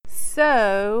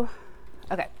So,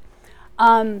 okay.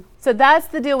 So that's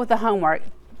the deal with the homework.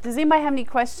 Does anybody have any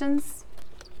questions?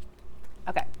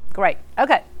 Okay, great.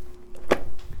 Okay.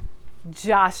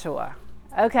 Joshua.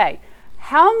 Okay.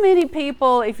 How many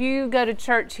people, if you go to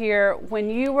church here, when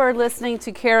you were listening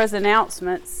to Kara's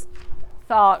announcements,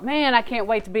 thought, man, I can't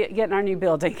wait to get in our new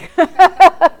building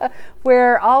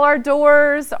where all our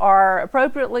doors are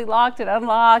appropriately locked and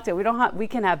unlocked, and we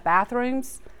can have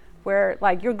bathrooms where,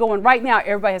 like, you're going right now,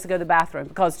 everybody has to go to the bathroom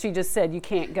because she just said you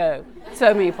can't go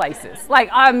so many places. Like,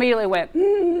 I immediately went,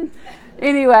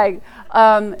 Anyway,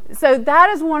 so that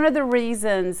is one of the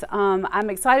reasons I'm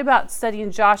excited about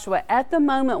studying Joshua at the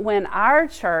moment when our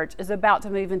church is about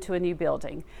to move into a new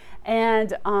building. And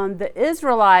the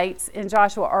Israelites in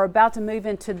Joshua are about to move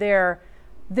into their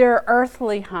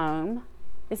earthly home.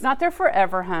 It's not their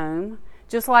forever home.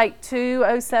 Just like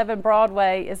 207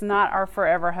 Broadway is not our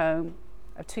forever home.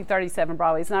 237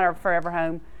 Broadway is not our forever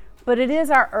home. But it is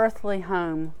our earthly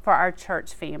home for our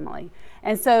church family.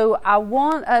 And so I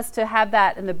want us to have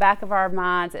that in the back of our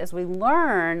minds as we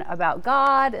learn about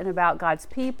God and about God's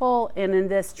people and in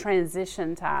this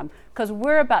transition time, because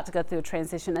we're about to go through a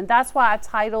transition. And that's why I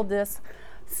titled this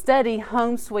study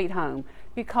Home Sweet Home,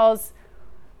 because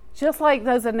just like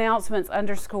those announcements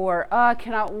underscore, I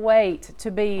cannot wait to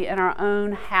be in our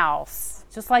own house.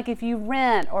 Just like if you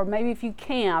rent, or maybe if you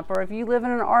camp, or if you live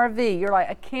in an RV, you're like,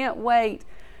 I can't wait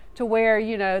to where,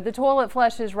 the toilet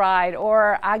flushes right,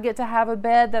 or I get to have a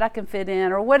bed that I can fit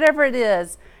in, or whatever it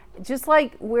is. Just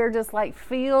like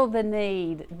feel the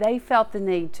need. They felt the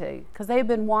need to, because they've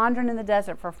been wandering in the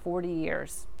desert for 40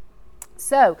 years.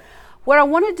 So what I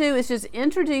want to do is just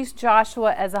introduce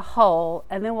Joshua as a whole,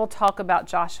 and then we'll talk about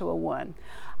Joshua 1.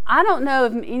 I don't know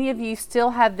if any of you still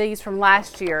have these from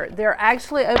last year. They're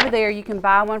actually over there. You can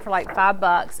buy one for like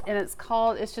 $5, and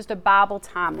it's just a Bible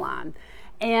timeline.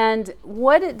 And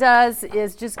what it does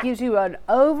is just gives you an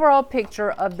overall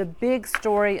picture of the big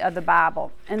story of the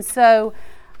Bible. And so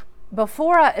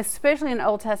especially in the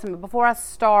Old Testament, before I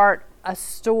start a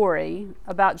story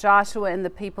about Joshua and the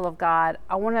people of God,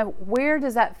 I want to, where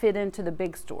does that fit into the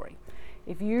big story?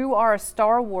 If you are a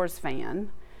Star Wars fan,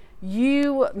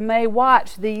 you may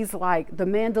watch these like the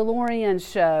Mandalorian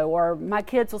show, or my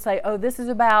kids will say, oh, this is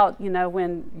about,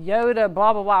 when Yoda,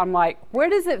 blah, blah, blah. I'm like, where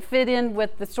does it fit in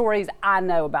with the stories I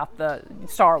know about the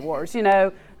Star Wars,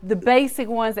 the basic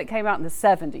ones that came out in the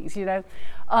 70s,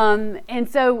 and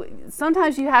so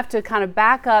sometimes you have to kind of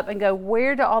back up and go,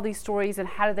 where do all these stories and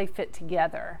how do they fit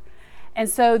together? And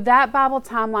so that Bible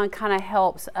timeline kind of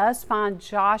helps us find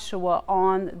Joshua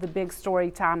on the big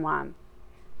story timeline.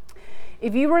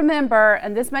 If you remember,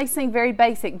 and this may seem very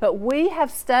basic, but we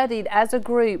have studied as a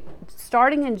group,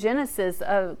 starting in Genesis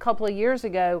a couple of years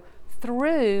ago,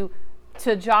 through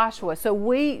to Joshua.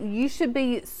 So you should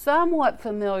be somewhat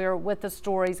familiar with the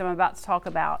stories I'm about to talk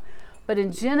about. But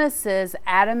in Genesis,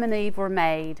 Adam and Eve were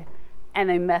made, and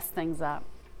they messed things up.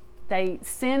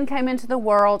 Sin came into the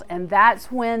world, and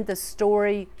that's when the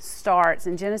story starts.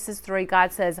 In Genesis 3,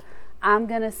 God says, I'm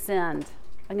going to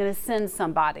send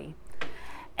somebody.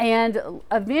 And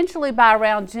eventually by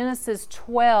around Genesis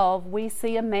 12, we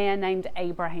see a man named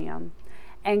Abraham.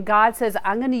 And God says,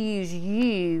 I'm going to use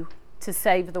you to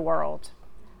save the world.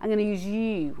 I'm going to use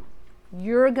you.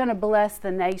 You're going to bless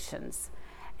the nations.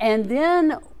 And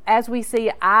then as we see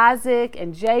Isaac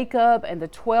and Jacob and the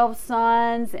 12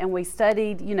 sons, and we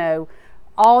studied,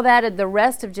 all that in the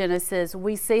rest of Genesis,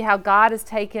 we see how God has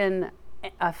taken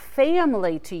a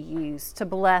family to use to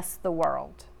bless the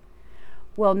world.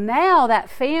 Well, now that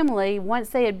family, once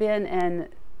they had been in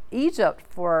Egypt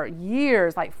for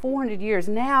years, like 400 years,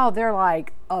 now they're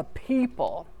like a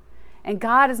people. And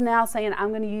God is now saying, I'm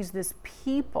going to use this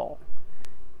people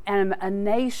and a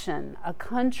nation, a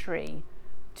country,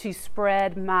 to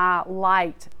spread my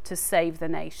light to save the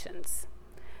nations.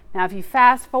 Now, if you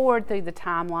fast forward through the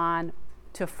timeline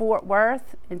to Fort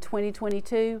Worth in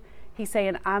 2022, he's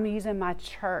saying, I'm using my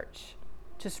church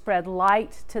to spread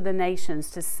light to the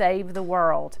nations, to save the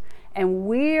world. And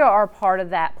we are part of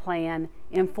that plan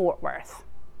in Fort Worth.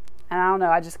 And I don't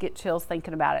know, I just get chills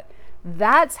thinking about it.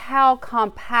 That's how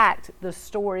compact the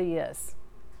story is.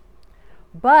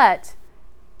 But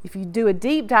if you do a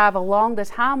deep dive along the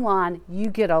timeline,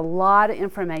 you get a lot of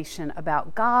information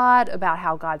about God, about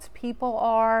how God's people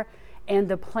are, and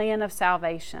the plan of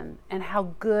salvation, and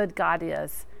how good God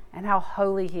is, and how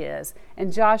holy He is.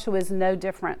 And Joshua is no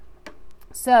different.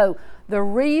 So the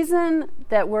reason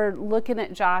that we're looking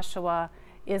at Joshua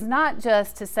is not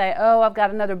just to say, oh, I've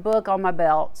got another book on my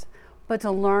belt, but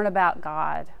to learn about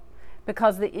God.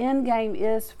 Because the end game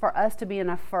is for us to be in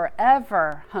a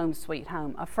forever home sweet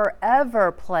home, a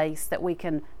forever place that we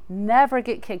can never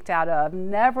get kicked out of,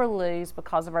 never lose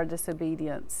because of our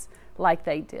disobedience like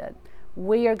they did.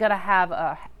 We are going to have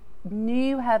a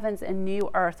new heavens and new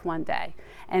earth one day.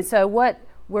 And so what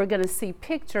we're going to see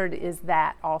pictured is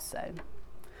that also.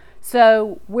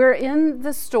 So we're in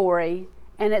the story,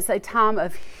 and it's a time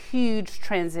of huge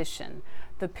transition.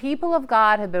 The people of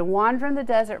God have been wandering the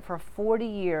desert for 40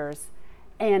 years,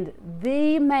 and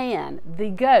the man, the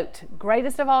goat,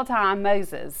 greatest of all time,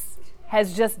 Moses,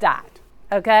 has just died.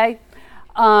 Okay?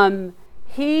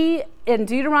 He, in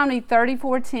Deuteronomy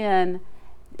 34:10,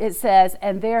 it says,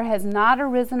 "And there has not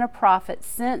arisen a prophet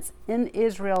since in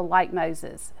Israel like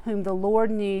Moses, whom the Lord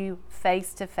knew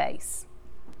face to face."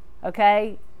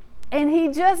 Okay? And he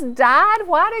just died?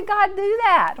 Why did God do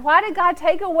that? Why did God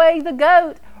take away the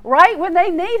goat right when they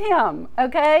need him?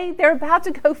 Okay? They're about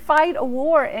to go fight a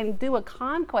war and do a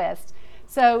conquest.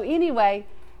 So anyway,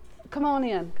 come on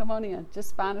in.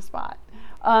 Just find a spot.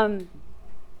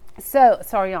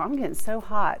 Sorry, y'all, I'm getting so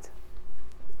hot.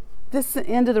 This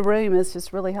end of the room is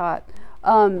just really hot.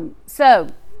 But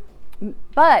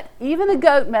even the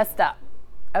goat messed up,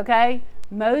 okay?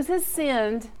 Moses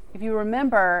sinned, if you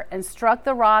remember, and struck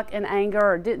the rock in anger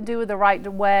or didn't do it the right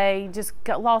way, just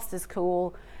lost his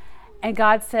cool. And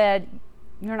God said,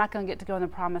 you're not going to get to go in the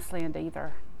promised land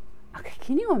either. Okay,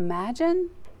 can you imagine?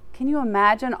 Can you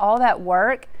imagine all that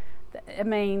work? I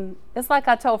mean, it's like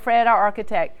I told Fred, our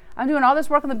architect, I'm doing all this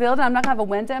work in the building. I'm not going to have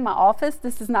a window in my office.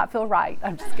 This does not feel right.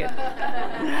 I'm just kidding.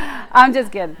 I'm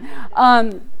just kidding.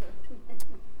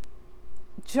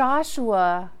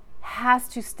 Joshua has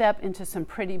to step into some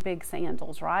pretty big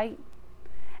sandals, right?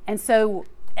 And so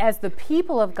as the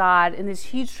people of God in this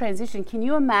huge transition, can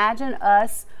you imagine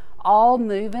us all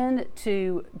moving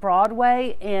to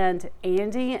Broadway and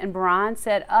Andy and Brian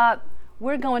said,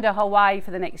 we're going to Hawaii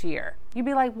for the next year. You'd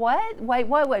be like, what? Wait,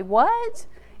 what?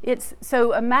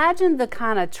 So imagine the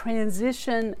kind of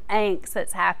transition angst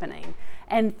that's happening.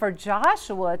 And for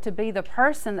Joshua to be the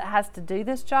person that has to do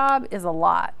this job is a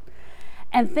lot.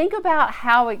 And think about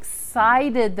how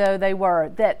excited, though, they were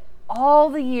that all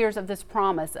the years of this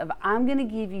promise of I'm going to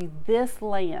give you this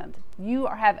land. You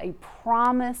have a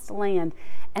promised land,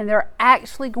 and they're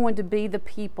actually going to be the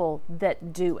people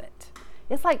that do it.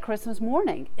 It's like Christmas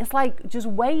morning. It's like just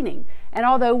waiting. And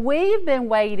although we've been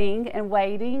waiting and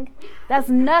waiting, that's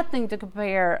nothing to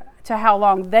compare to how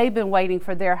long they've been waiting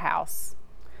for their house.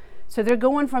 So they're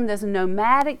going from this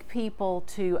nomadic people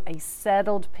to a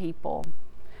settled people.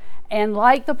 And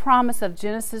like the promise of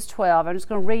Genesis 12, I'm just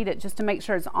going to read it just to make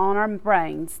sure it's on our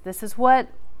brains. This is what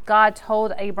God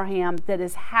told Abraham that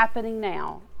is happening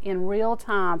now in real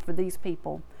time for these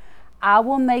people. I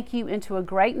will make you into a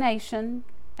great nation,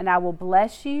 and I will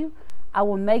bless you. I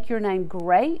will make your name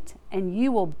great, and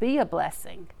you will be a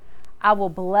blessing. I will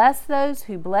bless those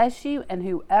who bless you, and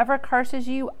whoever curses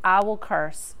you, I will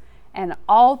curse. And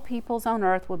all peoples on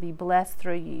earth will be blessed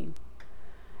through you.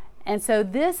 And so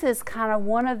this is kind of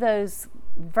one of those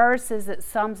verses that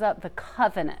sums up the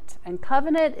covenant. And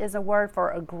covenant is a word for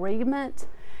agreement.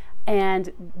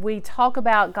 And we talk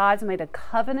about God's made a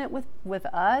covenant with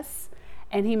us.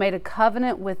 And he made a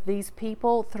covenant with these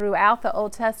people throughout the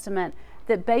Old Testament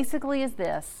that basically is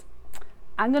this.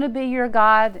 I'm going to be your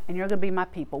God and you're going to be my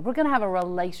people. We're going to have a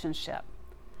relationship.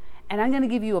 And I'm going to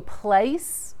give you a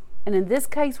place. And in this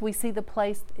case, we see the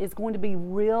place is going to be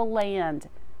real land,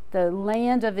 the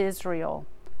land of Israel.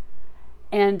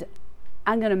 And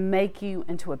I'm going to make you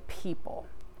into a people.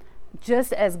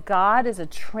 Just as God is a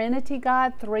Trinity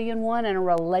God, 3 in 1, and a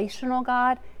relational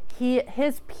God,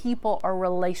 his people are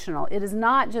relational. It is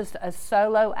not just a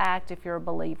solo act if you're a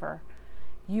believer.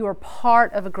 You are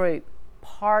part of a group,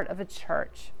 part of a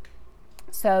church.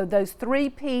 So those 3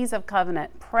 P's of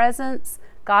covenant: presence,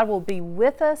 God will be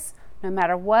with us no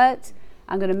matter what.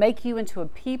 I'm going to make you into a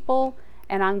people,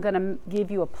 and I'm going to give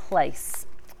you a place.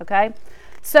 Okay?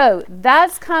 So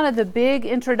that's kind of the big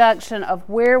introduction of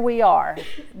where we are,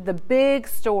 the big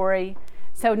story.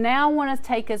 So now I want to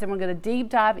take us and we're going to deep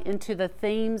dive into the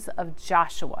themes of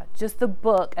Joshua, just the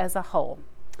book as a whole.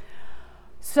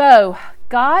 So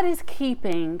God is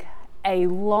keeping a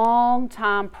long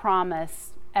time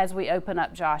promise as we open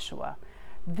up Joshua.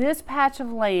 This patch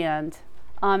of land,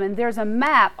 and there's a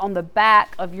map on the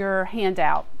back of your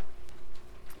handout.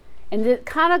 And it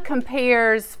kind of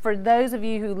compares, for those of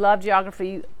you who love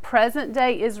geography, present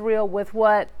day Israel with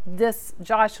what this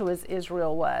Joshua's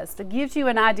Israel was. It gives you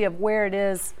an idea of where it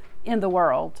is in the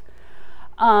world.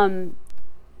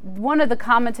 One of the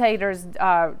commentators,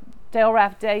 Dale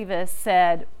Ralph Davis,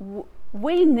 said,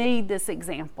 we need this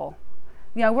example.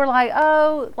 You know, we're like,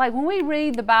 oh, like when we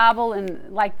read the Bible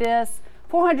and like this,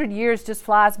 400 years just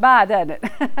flies by, doesn't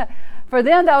it? For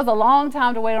them, that was a long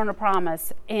time to wait on a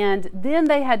promise. And then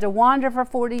they had to wander for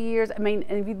 40 years. I mean,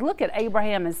 if you look at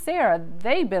Abraham and Sarah,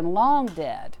 they've been long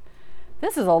dead.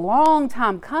 This is a long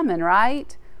time coming,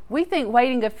 right? We think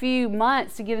waiting a few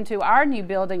months to get into our new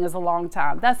building is a long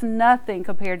time. That's nothing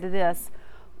compared to this.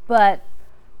 But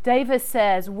David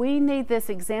says we need this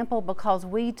example because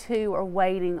we too are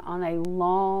waiting on a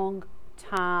long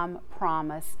time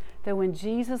promise that when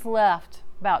Jesus left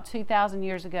about 2,000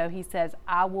 years ago, he says,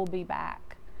 I will be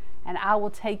back and I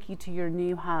will take you to your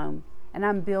new home, and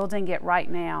I'm building it right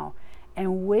now.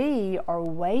 And we are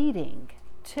waiting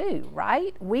too,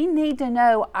 right? We need to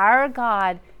know our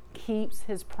God keeps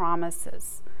his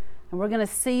promises. And we're going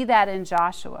to see that in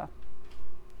Joshua.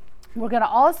 We're going to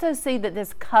also see that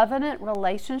this covenant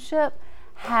relationship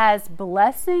has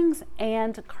blessings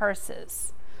and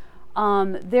curses.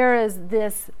 There is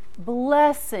this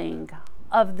blessing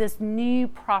of this new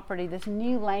property, this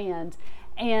new land,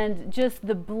 and just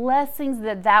the blessings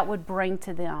that would bring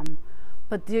to them.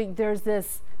 But there's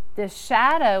this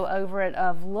shadow over it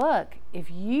of, look, if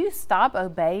you stop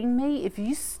obeying me, if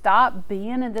you stop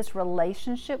being in this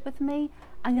relationship with me,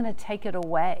 I'm going to take it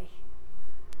away.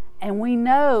 And we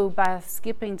know by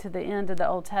skipping to the end of the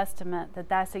Old Testament that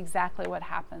that's exactly what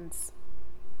happens.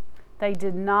 They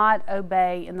did not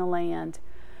obey in the land.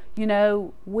 You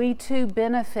know, we too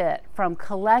benefit from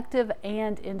collective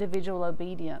and individual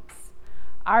obedience.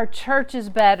 Our church is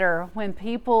better when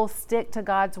people stick to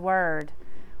God's word.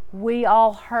 We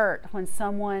all hurt when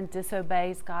someone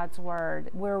disobeys God's word.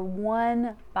 We're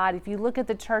one body. If you look at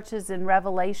the churches in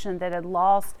Revelation that had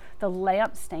lost the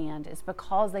lampstand, it's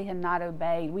because they had not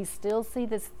obeyed. We still see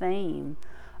this theme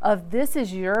of, this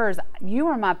is yours. You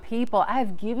are my people. I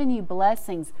have given you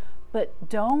blessings, but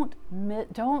don't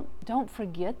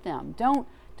forget them. Don't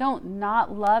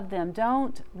not love them.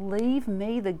 Don't leave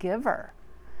me the giver.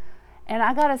 And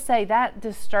I got to say, that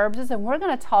disturbs us, and we're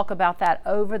going to talk about that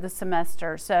over the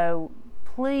semester. So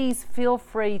please feel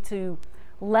free to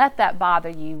let that bother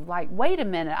you. Like, wait a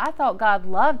minute, I thought God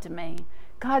loved me.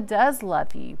 God does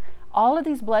love you. All of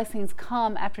these blessings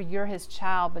come after you're his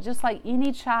child, but just like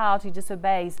any child who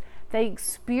disobeys, they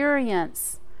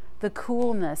experience the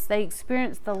coolness. They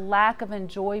experience the lack of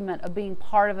enjoyment of being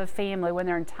part of a family when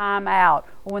they're in time out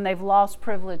or when they've lost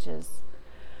privileges.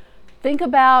 Think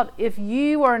about if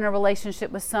you are in a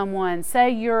relationship with someone, say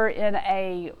you're in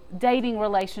a dating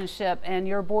relationship and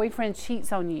your boyfriend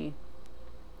cheats on you.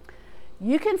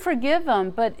 You can forgive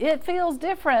them, but it feels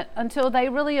different until they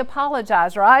really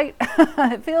apologize, right?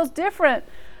 It feels different.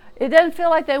 It doesn't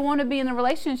feel like they want to be in a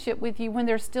relationship with you when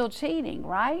they're still cheating,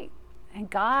 right?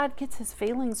 And God gets his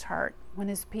feelings hurt when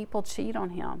his people cheat on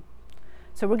him.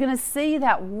 So we're going to see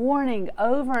that warning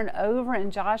over and over in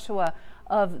Joshua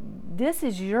of, this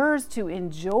is yours to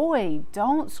enjoy.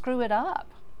 Don't screw it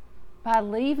up by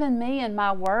leaving me and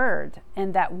my word,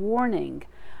 and that warning.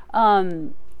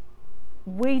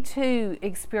 We too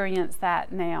experience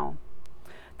that now.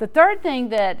 The third thing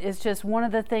that is just one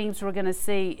of the things we're going to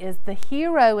see is the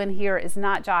hero in here is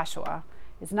not Joshua.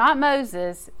 It's not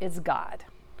Moses. It's God.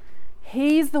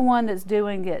 He's the one that's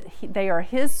doing it. They are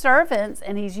his servants,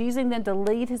 and he's using them to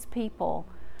lead his people.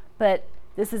 But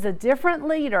this is a different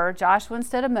leader, Joshua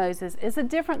instead of Moses. It's a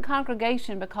different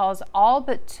congregation because all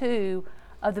but 2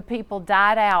 of the people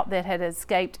died out that had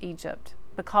escaped Egypt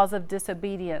because of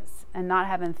disobedience and not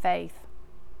having faith.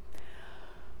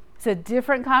 It's a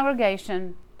different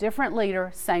congregation, different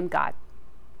leader, same God.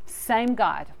 Same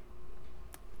God.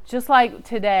 Just like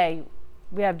today,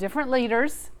 we have different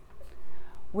leaders.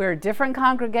 We're a different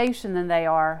congregation than they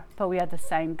are, but we have the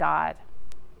same God.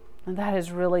 And that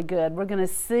is really good. We're going to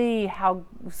see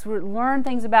learn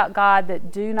things about God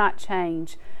that do not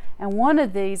change. And one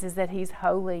of these is that he's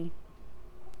holy.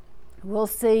 We'll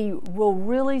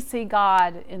really see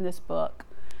God in this book.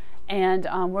 And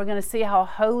we're going to see how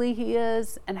holy he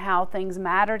is and how things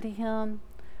matter to him.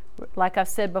 Like I've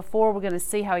said before, we're going to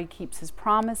see how he keeps his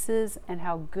promises and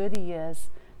how good he is,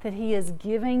 that he is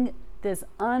giving this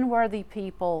unworthy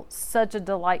people such a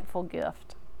delightful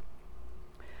gift.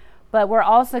 But we're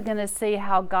also going to see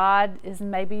how God is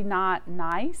maybe not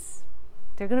nice.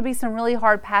 There are going to be some really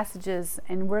hard passages,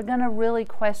 and we're going to really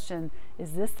question,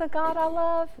 is this the God I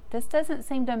love? This doesn't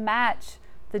seem to match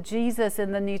the Jesus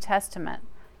in the New Testament,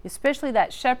 especially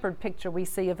that shepherd picture we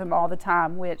see of him all the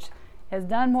time, which has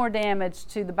done more damage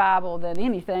to the Bible than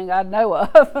anything I know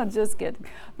of. I'm just kidding.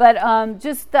 But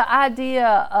just the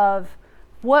idea of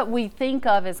what we think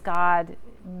of as God,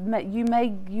 you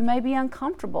may be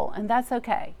uncomfortable, and that's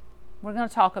okay. We're going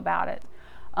to talk about it.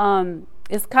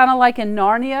 It's kind of like in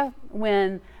Narnia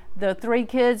when the 3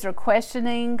 kids are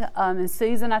questioning, and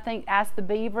Susan, I think, asked the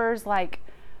beavers, like,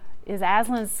 is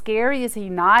Aslan scary? Is he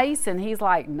nice? And he's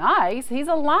like, nice? He's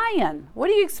a lion. What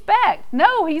do you expect?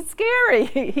 No, he's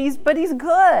scary. But he's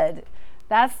good.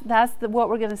 That's what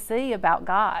we're going to see about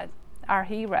God, our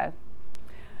hero.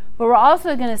 But we're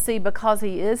also going to see, because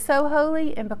he is so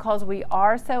holy and because we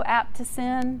are so apt to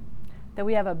sin, that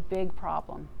we have a big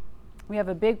problem. We have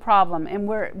a big problem, and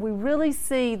we really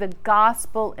see the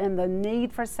gospel and the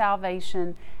need for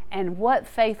salvation and what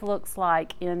faith looks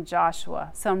like in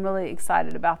Joshua. So I'm really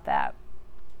excited about that.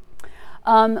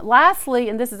 Lastly,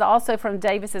 and this is also from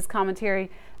Davis's commentary,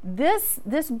 in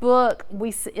this book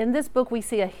we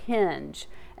see a hinge,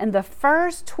 and the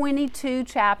first 22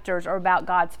 chapters are about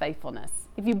God's faithfulness.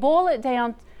 If you boil it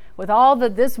down with all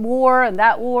this war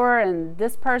and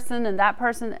this person and that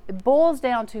person, it boils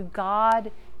down to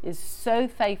God is so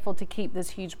faithful to keep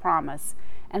this huge promise.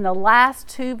 And the last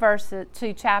two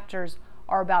chapters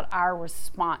are about our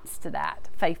response to that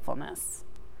faithfulness.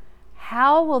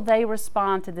 How will they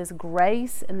respond to this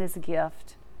grace and this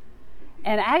gift?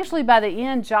 And actually, by the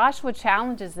end, Joshua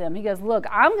challenges them. He goes, look,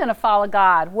 I'm going to follow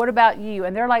God. What about you?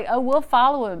 And they're like, oh, we'll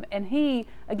follow him. And he,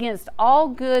 against all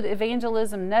good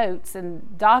evangelism notes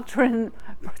and doctrine,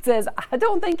 says, I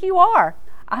don't think you are.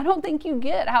 I don't think you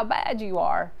get how bad you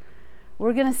are.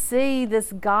 We're going to see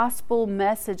this gospel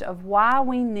message of why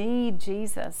we need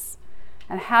Jesus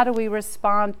and how do we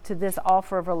respond to this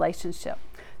offer of relationship.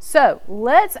 So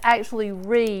let's actually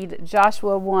read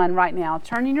Joshua 1 right now.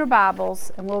 Turn in your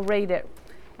Bibles and we'll read it.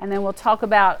 And then we'll talk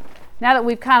about, now that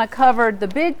we've kind of covered the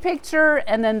big picture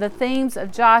and then the themes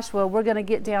of Joshua, we're going to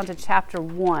get down to chapter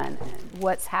 1,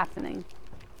 what's happening.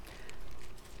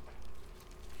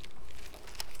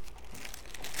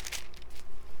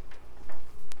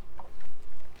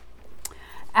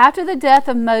 After the death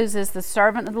of Moses, the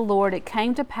servant of the Lord, it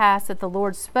came to pass that the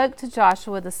Lord spoke to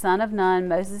Joshua, the son of Nun,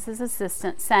 Moses'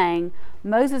 assistant, saying,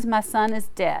 Moses, my son, is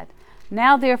dead.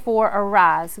 Now therefore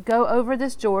arise, go over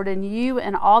this Jordan, you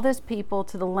and all this people,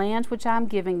 to the land which I am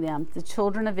giving them, the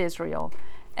children of Israel.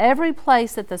 Every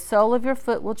place that the sole of your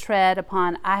foot will tread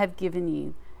upon I have given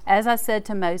you, as I said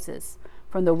to Moses.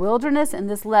 From the wilderness and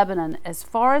this Lebanon, as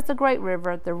far as the great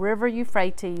river, the river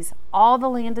Euphrates, all the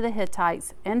land of the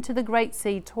Hittites, into the great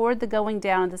sea toward the going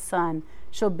down of the sun,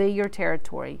 shall be your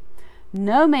territory.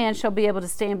 No man shall be able to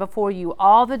stand before you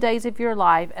all the days of your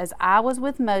life. As I was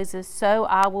with Moses, so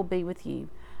I will be with you.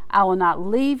 I will not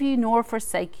leave you nor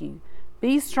forsake you.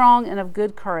 Be strong and of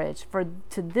good courage, for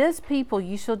to this people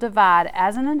you shall divide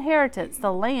as an inheritance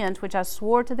the land which I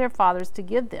swore to their fathers to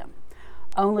give them.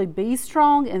 Only be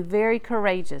strong and very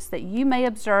courageous, that you may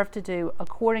observe to do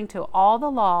according to all the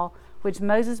law which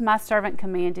Moses my servant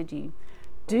commanded you.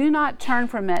 Do not turn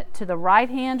from it to the right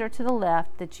hand or to the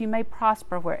left, that you may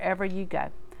prosper wherever you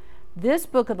go. This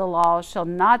book of the law shall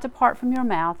not depart from your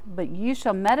mouth, but you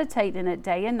shall meditate in it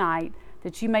day and night,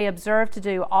 that you may observe to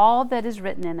do all that is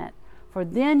written in it. For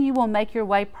then you will make your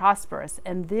way prosperous,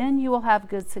 and then you will have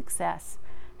good success.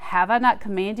 Have I not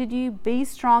commanded you? Be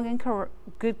strong and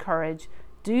good courage.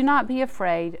 Do not be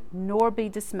afraid, nor be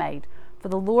dismayed, for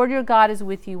the Lord your God is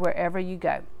with you wherever you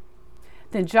go.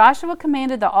 Then Joshua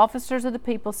commanded the officers of the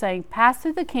people, saying, Pass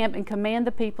through the camp and command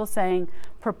the people, saying,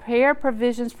 Prepare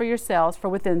provisions for yourselves, for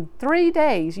within 3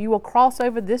 days you will cross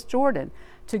over this Jordan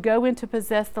to go in to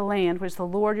possess the land which the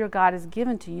Lord your God has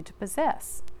given to you to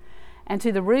possess. And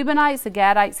to the Reubenites, the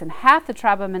Gadites, and half the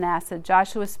tribe of Manasseh,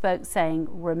 Joshua spoke, saying,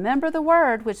 Remember the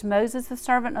word which Moses the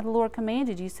servant of the Lord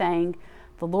commanded you, saying,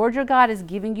 The Lord your God is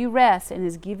giving you rest and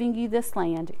is giving you this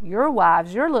land. Your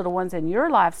wives, your little ones, and your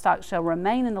livestock shall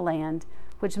remain in the land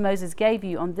which Moses gave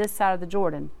you on this side of the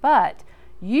Jordan. But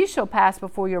you shall pass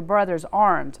before your brothers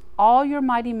armed, all your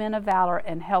mighty men of valor,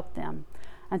 and help them,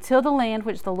 until the land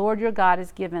which the Lord your God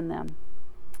has given them.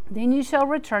 Then you shall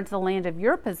return to the land of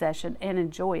your possession and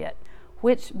enjoy it,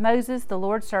 which Moses the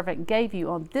Lord's servant gave you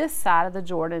on this side of the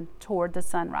Jordan toward the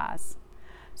sunrise.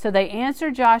 So they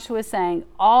answered Joshua, saying,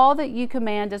 All that you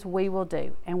command us we will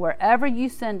do, and wherever you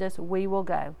send us we will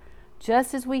go.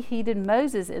 Just as we heeded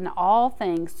Moses in all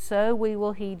things, so we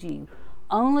will heed you.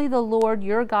 Only the Lord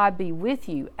your God be with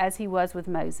you, as he was with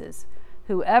Moses.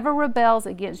 Whoever rebels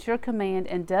against your command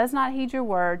and does not heed your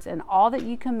words, and all that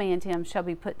you command him, shall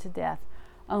be put to death.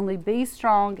 Only be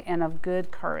strong and of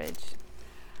good courage.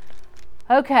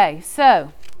 Okay,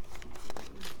 so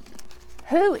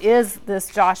who is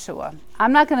this Joshua?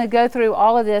 I'm not going to go through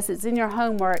all of this. It's in your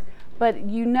homework. But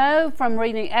you know from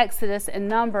reading Exodus and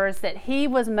Numbers that he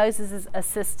was Moses'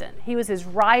 assistant. He was his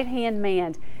right-hand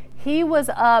man. He was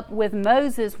up with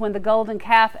Moses when the golden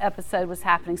calf episode was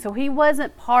happening. So he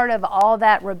wasn't part of all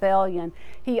that rebellion.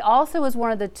 He also was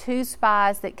one of the 2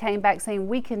 spies that came back saying,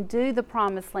 we can do the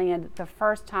promised land the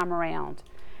first time around.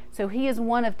 So he is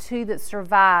one of two that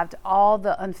survived all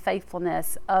the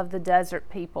unfaithfulness of the desert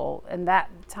people in that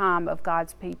time of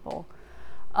God's people.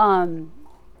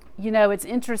 It's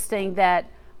interesting that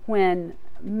when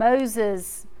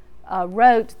Moses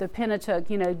wrote the Pentateuch,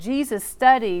 Jesus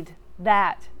studied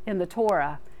that in the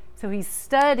Torah. So he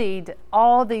studied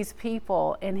all these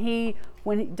people, and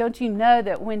don't you know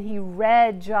that when he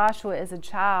read Joshua as a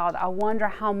child, I wonder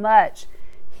how much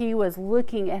he was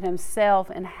looking at himself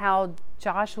and how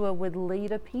Joshua would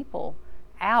lead a people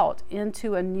out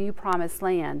into a new promised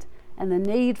land and the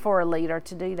need for a leader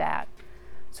to do that.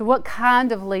 So what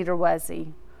kind of leader was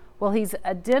he? Well, he's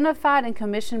identified and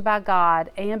commissioned by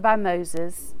God and by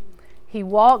Moses. He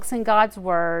walks in God's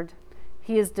word.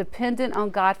 He is dependent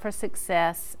on God for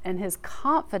success, and his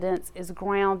confidence is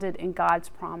grounded in God's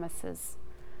promises.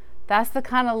 That's the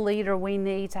kind of leader we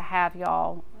need to have,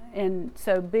 y'all. And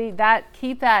so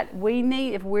keep that.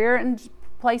 If we're in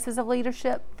places of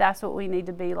leadership, that's what we need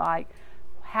to be like.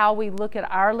 How we look at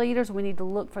our leaders, we need to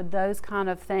look for those kind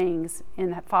of things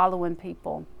in following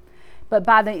people. But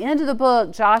by the end of the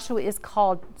book, Joshua is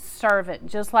called servant,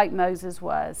 just like Moses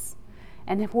was.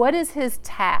 And what is his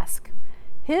task?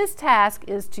 His task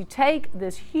is to take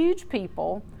this huge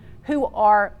people who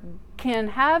can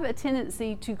have a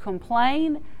tendency to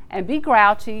complain and be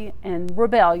grouchy and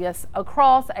rebellious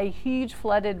across a huge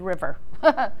flooded river.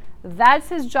 That's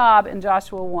his job in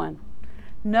Joshua 1.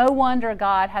 No wonder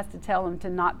God has to tell him to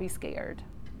not be scared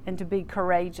and to be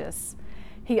courageous.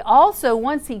 He also,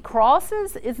 once he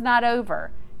crosses, it's not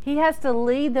over. He has to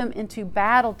lead them into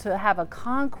battle to have a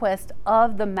conquest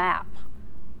of the map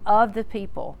of the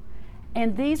people.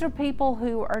 And these are people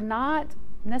who are not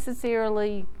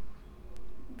necessarily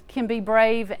can be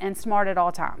brave and smart at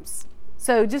all times.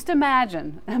 So just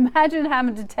imagine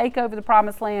having to take over the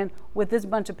promised land with this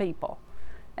bunch of people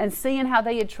and seeing how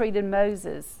they had treated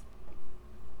Moses.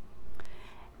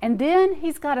 And then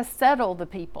he's got to settle the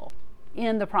people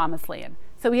in the promised land.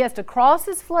 So he has to cross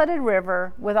this flooded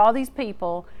river with all these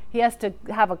people. He has to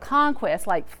have a conquest,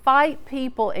 like fight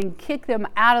people and kick them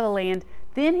out of the land.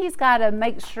 Then he's got to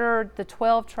make sure the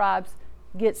 12 tribes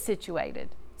get situated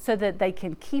so that they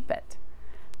can keep it.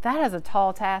 That is a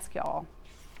tall task, y'all.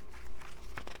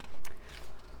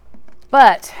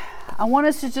 But I want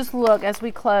us to just look as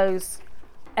we close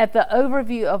at the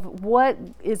overview of what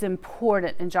is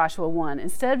important in Joshua 1.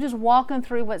 Instead of just walking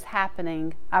through what's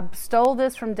happening, I stole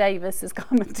this from Davis's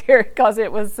commentary because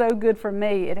it was so good for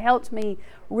me. It helped me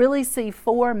really see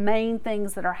 4 main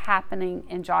things that are happening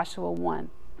in Joshua 1.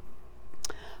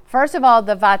 First of all,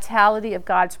 the vitality of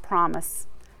God's promise.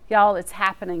 Y'all, it's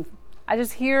happening. I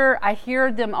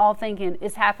hear them all thinking,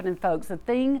 it's happening, folks. The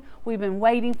thing we've been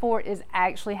waiting for is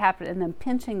actually happening, and them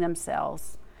pinching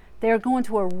themselves. They're going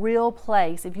to a real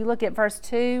place. If you look at verse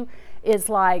 2, it's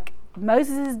like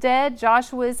Moses is dead,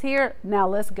 Joshua is here, now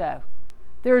let's go.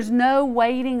 There's no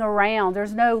waiting around.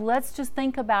 There's no, let's just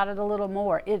think about it a little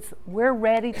more. We're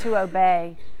ready to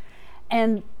obey.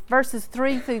 And verses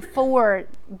 3 through 4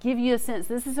 give you a sense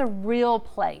this is a real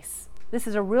place. This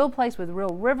is a real place with real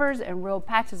rivers and real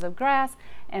patches of grass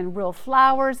and real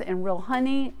flowers and real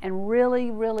honey and really,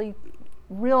 really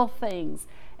real things.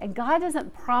 And God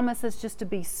doesn't promise us just to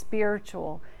be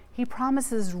spiritual. He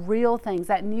promises real things.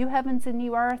 That new heavens and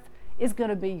new earth is going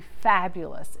to be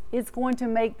fabulous. It's going to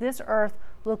make this earth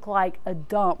look like a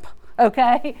dump,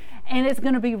 okay? And it's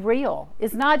going to be real.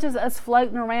 It's not just us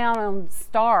floating around on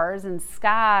stars and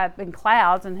sky and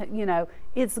clouds, and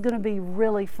it's going to be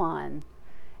really fun.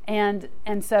 And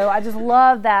so I just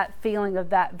love that feeling of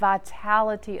that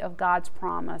vitality of God's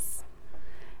promise.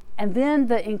 And then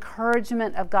the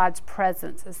encouragement of God's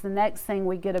presence is the next thing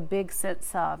we get a big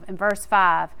sense of. In verse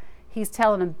 5, he's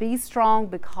telling them, be strong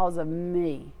because of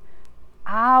me.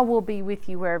 I will be with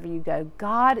you wherever you go.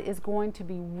 God is going to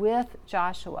be with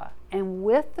Joshua and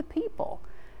with the people.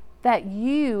 That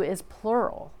you is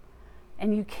plural.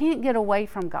 And you can't get away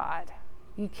from God.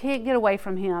 You can't get away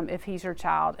from him if he's your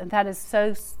child. And that is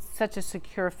such a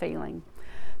secure feeling.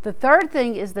 The third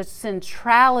thing is the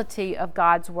centrality of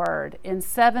God's word. In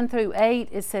 7 through 8,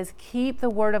 it says, keep the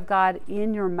word of God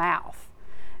in your mouth.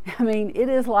 I mean, it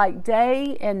is like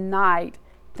day and night.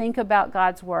 Think about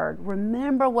God's word.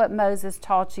 Remember what Moses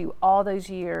taught you all those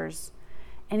years.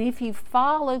 And if you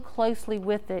follow closely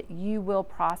with it, you will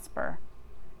prosper.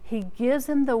 He gives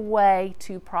him the way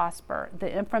to prosper.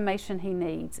 The information he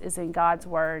needs is in God's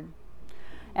word.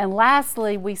 And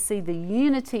lastly, we see the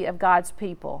unity of God's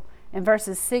people. In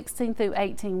verses 16 through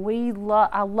 18,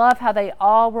 I love how they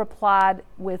all replied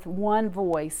with one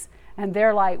voice. And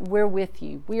they're like, we're with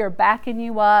you. We are backing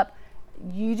you up.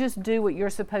 you just do what you're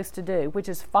supposed to do, which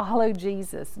is follow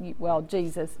Jesus.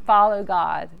 Follow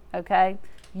God, okay?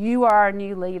 You are our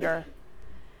new leader.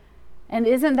 And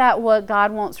isn't that what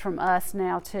God wants from us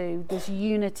now too? This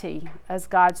unity as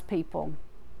God's people.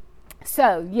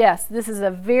 So, yes, this is a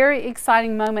very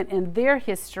exciting moment in their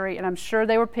history, and I'm sure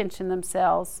they were pinching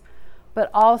themselves,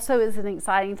 but also is an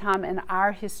exciting time in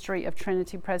our history of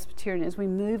Trinity Presbyterian as we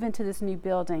move into this new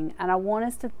building. And I want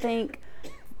us to think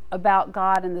about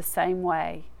God in the same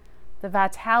way. The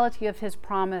vitality of His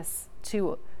promise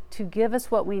to give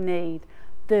us what we need,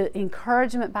 the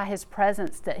encouragement by His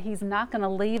presence that He's not going to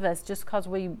leave us just because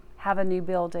we have a new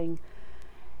building.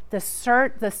 The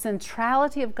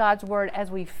centrality of God's Word as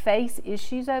we face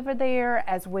issues over there,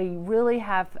 as we really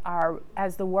have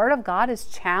as the Word of God is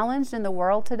challenged in the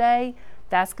world today,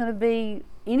 that's going to be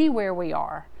anywhere we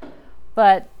are.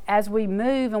 But as we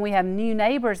move and we have new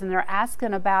neighbors and they're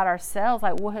asking about ourselves,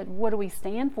 like what do we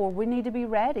stand for? We need to be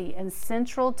ready. And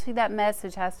central to that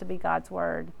message has to be God's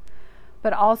Word.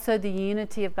 But also the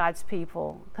unity of God's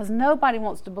people. Because nobody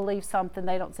wants to believe something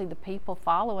they don't see the people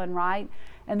following, right?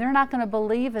 And they're not going to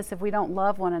believe us if we don't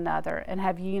love one another and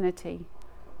have unity.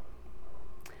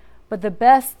 But the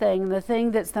best thing, the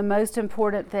thing that's the most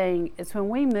important thing, is when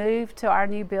we move to our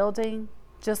new building,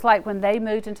 just like when they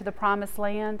moved into the Promised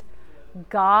Land,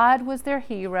 God was their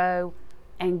hero,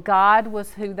 and God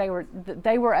was who they were.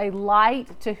 They were a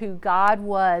light to who God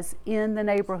was in the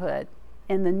neighborhood.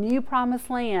 In the new Promised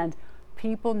Land,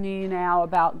 people knew now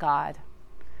about God.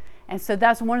 And so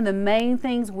that's one of the main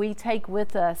things we take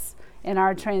with us in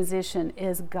our transition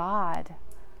is God.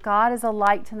 God is a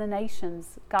light to the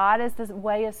nations. God is the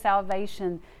way of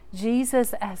salvation.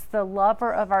 Jesus as the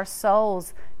lover of our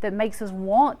souls that makes us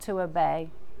want to obey.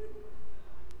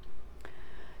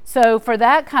 So for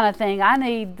that kind of thing, I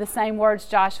need the same words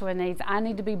Joshua needs. I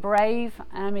need to be brave,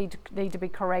 and I need to be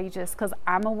courageous, because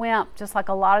I'm a wimp, just like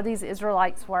a lot of these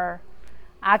Israelites were.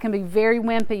 I can be very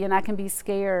wimpy and I can be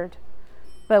scared.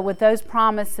 But with those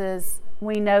promises,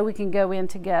 we know we can go in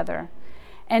together.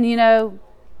 And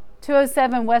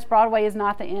 207 West Broadway is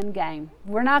not the end game.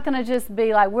 We're not going to just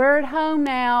be like, we're at home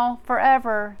now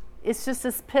forever. It's just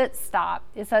this pit stop.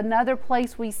 It's another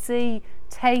place we see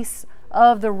tastes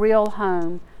of the real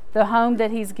home, the home that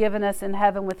He's given us in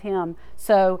heaven with Him.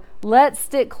 So let's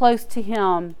stick close to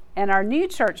Him and our new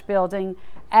church building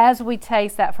as we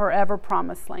taste that forever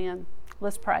promised land.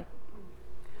 Let's pray.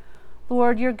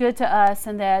 Lord, You're good to us,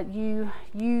 and that you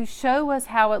show us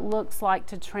how it looks like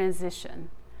to transition.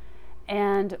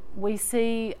 And we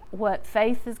see what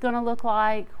faith is going to look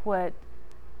like, what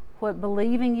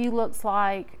believing You looks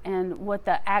like, and what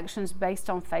the actions based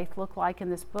on faith look like in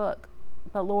this book.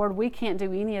 But Lord, we can't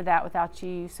do any of that without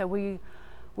You. So we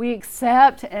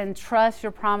accept and trust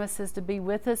Your promises to be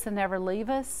with us and never leave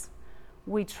us.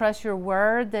 We trust Your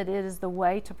word that it is the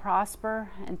way to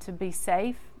prosper and to be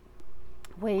safe.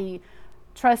 We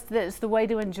trust that it's the way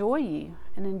to enjoy You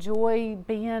and enjoy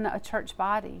being a church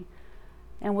body.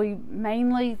 And we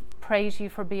mainly praise You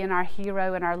for being our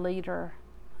hero and our leader.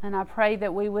 And I pray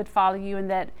that we would follow You,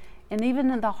 and even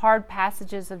in the hard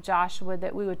passages of Joshua,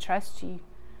 that we would trust You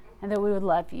and that we would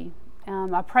love You.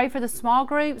 I pray for the small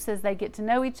groups as they get to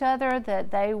know each other, that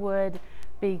they would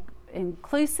be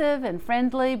inclusive and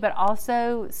friendly, but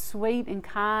also sweet and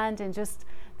kind, and just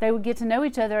they would get to know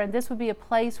each other. And this would be a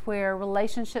place where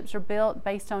relationships are built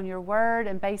based on Your word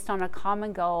and based on a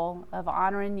common goal of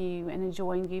honoring You and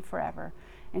enjoying You forever.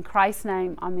 In Christ's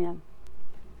name, amen.